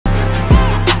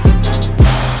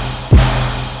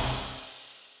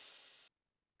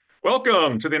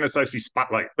Welcome to the NSIC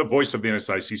Spotlight, the voice of the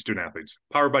NSIC student athletes,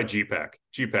 powered by gpac.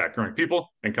 gpac, growing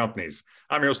people and companies.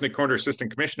 I'm your host, Nick Corner,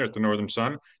 Assistant Commissioner at the Northern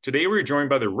Sun. Today, we're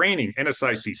joined by the reigning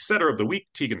NSIC Setter of the Week,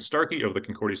 Teagan Starkey of the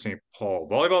Concordia-St. Paul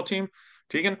volleyball team.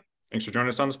 Teagan, thanks for joining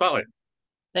us on the Spotlight.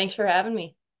 Thanks for having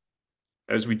me.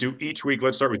 As we do each week,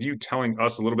 let's start with you telling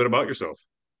us a little bit about yourself.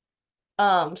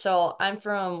 So I'm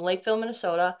from Lakeville,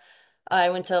 Minnesota.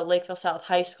 I went to Lakeville South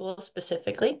High School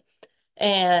specifically,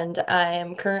 and I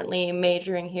am currently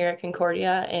majoring here at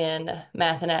Concordia in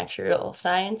math and actuarial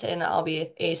science, and I'll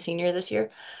be a senior this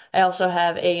year. I also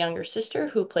have a younger sister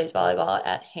who plays volleyball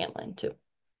at Hamlin too.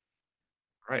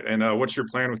 All right, and what's your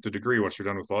plan with the degree once you're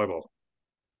done with volleyball?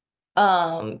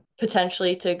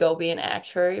 Potentially to go be an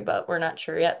actuary, but we're not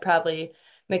sure yet. Probably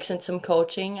mixing some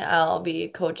coaching. I'll be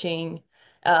coaching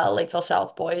Lakeville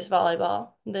South boys volleyball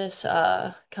this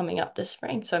coming up this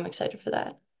spring, so I'm excited for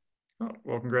that. Oh,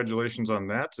 well, congratulations on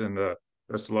that, and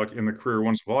best of luck in the career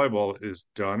once volleyball is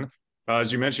done.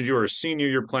 As you mentioned, you are a senior.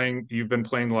 You've been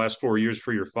playing the last 4 years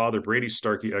for your father, Brady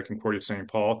Starkey, at Concordia-St.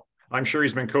 Paul. I'm sure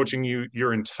he's been coaching you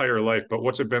your entire life, but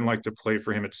what's it been like to play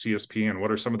for him at CSP, and what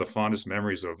are some of the fondest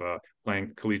memories of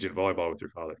playing collegiate volleyball with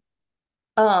your father?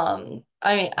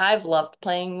 I mean, I've loved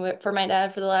playing for my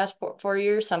dad for the last 4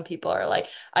 years. Some people are like,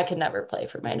 I could never play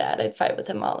for my dad. I'd fight with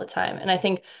him all the time. And I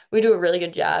think we do a really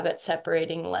good job at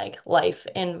separating like life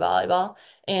and volleyball.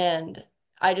 And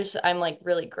I'm like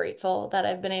really grateful that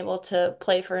I've been able to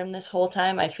play for him this whole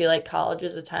time. I feel like college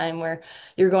is a time where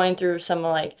you're going through some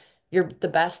like the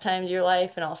best times of your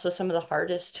life and also some of the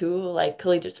hardest too. Like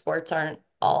collegiate sports aren't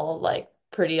all like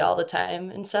pretty all the time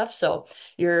and stuff. So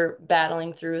you're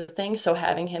battling through things. So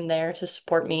having him there to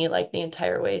support me like the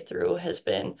entire way through has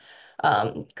been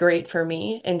great for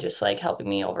me and just like helping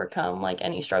me overcome like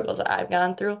any struggles that I've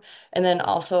gone through. And then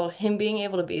also him being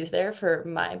able to be there for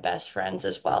my best friends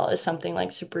as well is something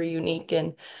like super unique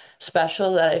and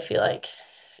special that I feel like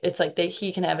it's like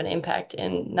he can have an impact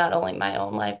in not only my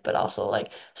own life, but also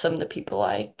like some of the people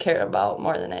I care about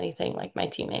more than anything, like my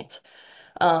teammates.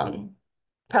 Um,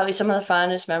 Probably some of the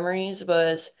fondest memories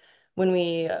was when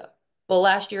well,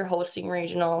 last year hosting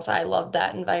regionals. I loved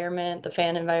that environment. The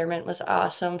fan environment was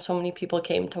awesome. So many people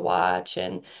came to watch,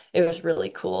 and it was really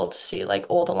cool to see like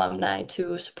old alumni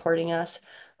too supporting us.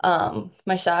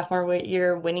 My sophomore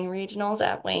year winning regionals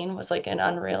at Wayne was like an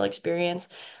unreal experience.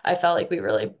 I felt like we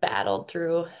really battled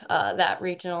through that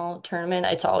regional tournament.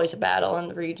 It's always a battle in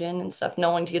the region and stuff.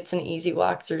 No one gets an easy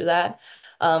walk through that.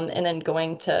 And then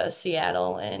going to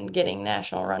Seattle and getting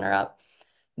national runner-up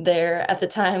there at the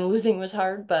time, losing was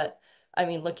hard, but I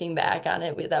mean, looking back on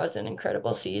it, that was an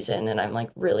incredible season, and I'm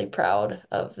like really proud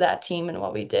of that team and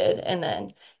what we did. And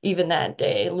then even that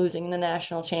day, losing the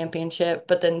national championship,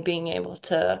 but then being able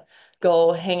to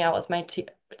go hang out with my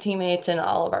teammates and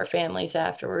all of our families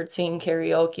afterwards, seeing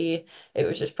karaoke, it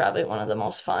was just probably one of the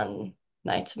most fun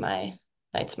nights of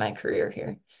my career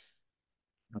here.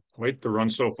 Quite the run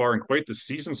so far and quite the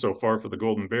season so far for the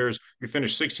Golden Bears. You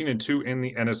finished 16-2 in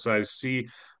the NSIC.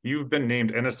 You've been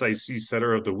named NSIC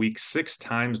Setter of the Week 6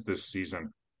 times this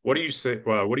season. What do you say?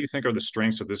 What do you think are the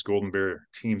strengths of this Golden Bear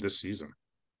team this season?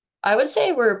 I would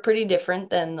say we're pretty different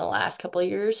than the last couple of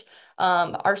years.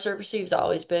 Our service receive's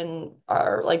always been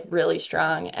our like really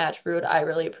strong attribute. I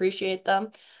really appreciate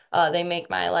them. They make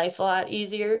my life a lot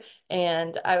easier.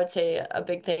 And I would say a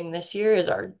big thing this year is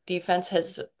our defense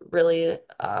has really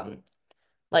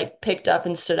like picked up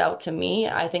and stood out to me.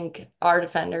 I think our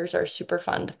defenders are super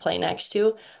fun to play next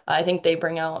to. I think they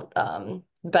bring out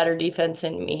better defense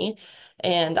in me,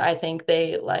 and I think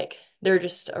they're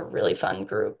just a really fun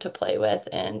group to play with,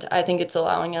 and I think it's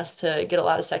allowing us to get a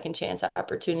lot of second chance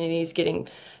opportunities. It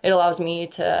allows me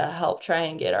to help try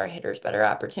and get our hitters better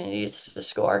opportunities to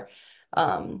score.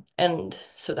 And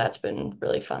so that's been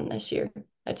really fun this year,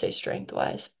 I'd say strength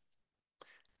wise.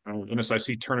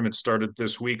 NSIC tournament started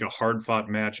this week, a hard-fought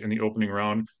match in the opening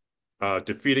round,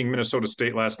 defeating Minnesota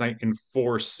State last night in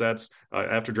 4 sets.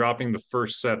 After dropping the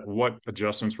first set, what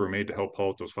adjustments were made to help pull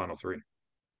out those final three?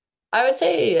 I would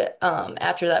say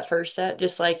after that first set,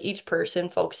 just like each person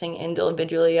focusing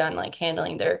individually on like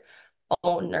handling their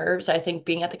own nerves. I think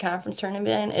being at the conference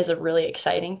tournament is a really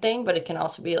exciting thing, but it can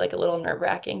also be like a little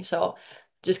nerve-wracking. So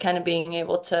just kind of being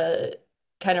able to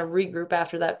kind of regroup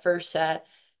after that first set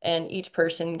and each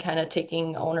person kind of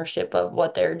taking ownership of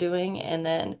what they're doing and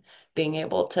then being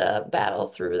able to battle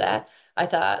through that. I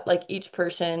thought like each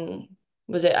person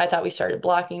I thought we started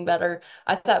blocking better.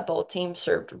 I thought both teams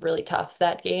served really tough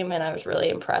that game, and I was really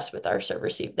impressed with our serve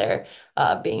receive there,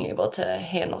 being able to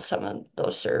handle some of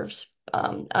those serves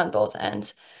on both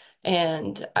ends.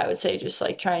 And I would say just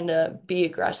like trying to be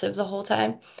aggressive the whole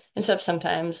time and stuff.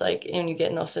 Sometimes like when you get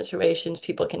in those situations,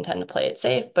 people can tend to play it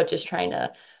safe, but just trying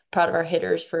to proud of our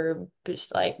hitters for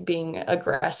just like being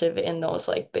aggressive in those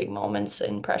like big moments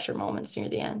and pressure moments near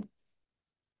the end.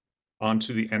 On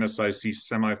to the NSIC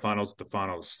semifinals at the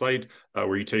final site,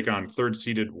 where you take on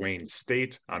third-seeded Wayne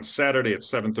State on Saturday at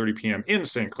 7:30 p.m. in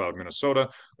St. Cloud, Minnesota.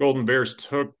 Golden Bears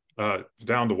took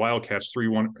down the Wildcats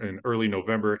 3-1 in early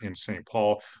November in St.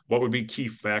 Paul. What would be key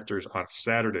factors on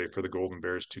Saturday for the Golden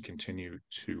Bears to continue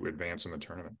to advance in the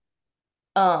tournament?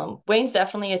 Wayne's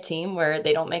definitely a team where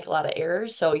they don't make a lot of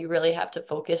errors, so you really have to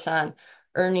focus on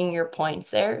earning your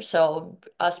points there. So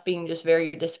us being just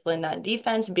very disciplined on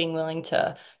defense, being willing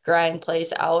to grind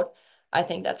plays out, I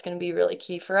think that's going to be really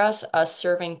key for us. Us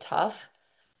serving tough.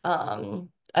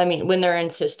 I mean, when they're in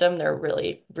system, they're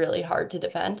really, really hard to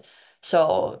defend.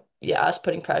 So yeah, us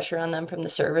putting pressure on them from the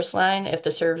service line. If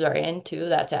the serves are in too,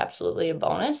 that's absolutely a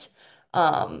bonus.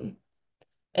 Um,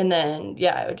 and then,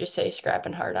 yeah, I would just say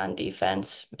scrapping hard on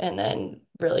defense and then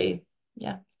really,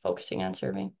 yeah, focusing on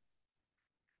serving.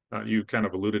 You kind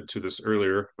of alluded to this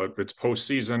earlier, but it's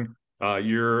postseason.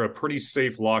 You're a pretty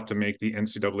safe lock to make the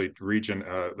NCAA region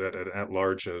that at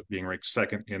large, being ranked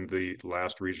second in the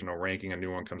last regional ranking. A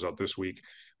new one comes out this week.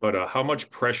 But how much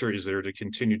pressure is there to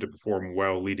continue to perform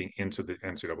well leading into the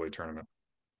NCAA tournament?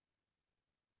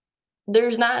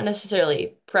 There's not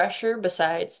necessarily pressure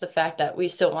besides the fact that we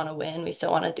still want to win, we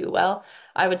still want to do well.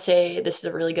 I would say this is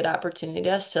a really good opportunity to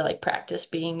us to like practice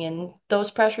being in those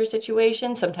pressure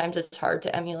situations. Sometimes it's hard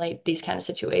to emulate these kind of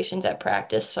situations at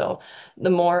practice. So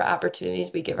the more opportunities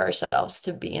we give ourselves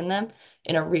to be in them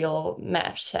in a real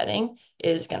match setting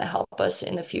is going to help us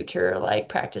in the future, like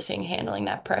practicing handling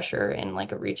that pressure in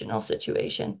like a regional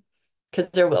situation. Because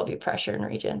there will be pressure in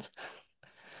regions.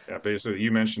 Yeah, basically,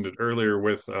 you mentioned it earlier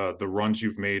with the runs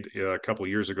you've made a couple of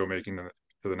years ago, making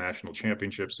to the national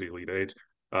championships, the Elite Eight.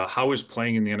 How is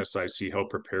playing in the NSIC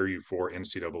help prepare you for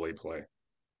NCAA play?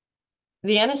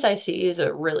 The NSIC is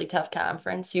a really tough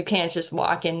conference. You can't just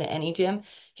walk into any gym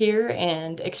here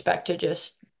and expect to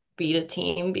just beat a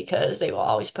team because they will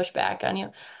always push back on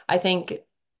you. I think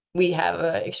we have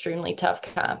an extremely tough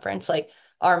conference. Like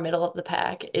our middle of the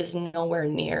pack is nowhere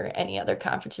near any other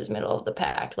conference's middle of the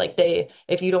pack. Like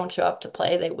if you don't show up to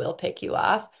play, they will pick you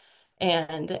off,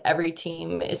 and every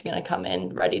team is going to come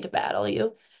in ready to battle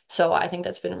you. So I think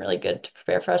that's been really good to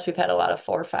prepare for us. We've had a lot of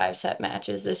 4 or 5 set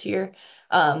matches this year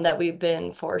that we've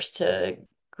been forced to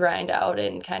grind out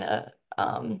and kind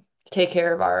of take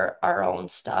care of our own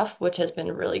stuff, which has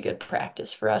been really good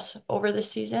practice for us over this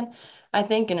season, I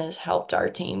think, and has helped our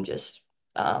team just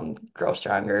grow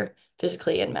stronger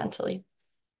physically and mentally.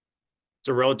 It's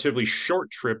a relatively short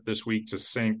trip this week to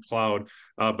St. Cloud,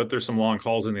 but there's some long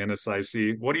hauls in the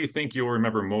NSIC. What do you think you'll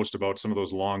remember most about some of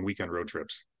those long weekend road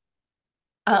trips?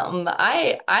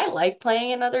 I like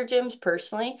playing in other gyms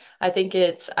personally. I think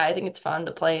it's fun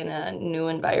to play in a new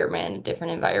environment, a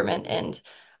different environment, and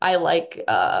I like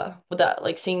without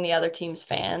like seeing the other team's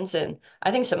fans, and I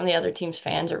think some of the other team's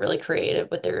fans are really creative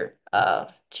with their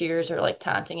cheers or like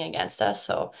taunting against us.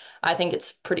 So I think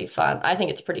it's pretty fun. I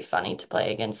think it's pretty funny to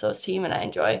play against those teams, and I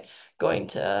enjoy going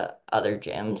to other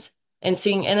gyms and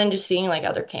seeing and then just seeing like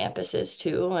other campuses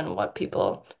too and what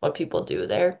people do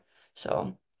there.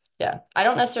 So yeah, I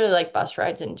don't necessarily like bus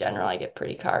rides in general. I get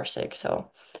pretty car sick,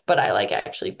 so, but I like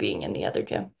actually being in the other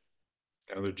gym.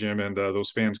 The gym, and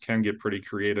those fans can get pretty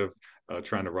creative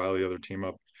trying to rile the other team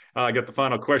up. I got the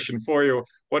final question for you.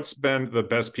 What's been the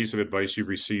best piece of advice you've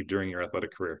received during your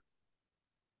athletic career?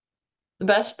 The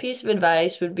best piece of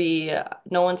advice would be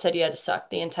no one said you had to suck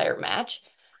the entire match.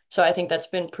 So I think that's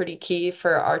been pretty key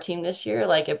for our team this year.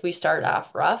 Like if we start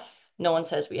off rough, no one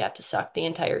says we have to suck the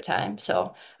entire time.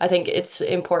 So I think it's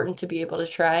important to be able to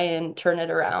try and turn it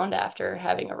around after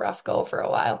having a rough go for a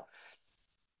while.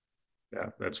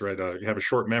 Yeah, that's right. You have a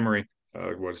short memory.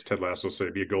 What does Ted Lasso say?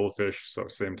 Be a goldfish. So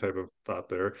same type of thought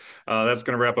there. That's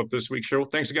going to wrap up this week's show.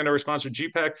 Thanks again to our sponsor,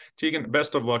 gpac. Teagan,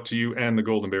 best of luck to you and the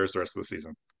Golden Bears the rest of the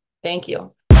season. Thank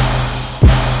you.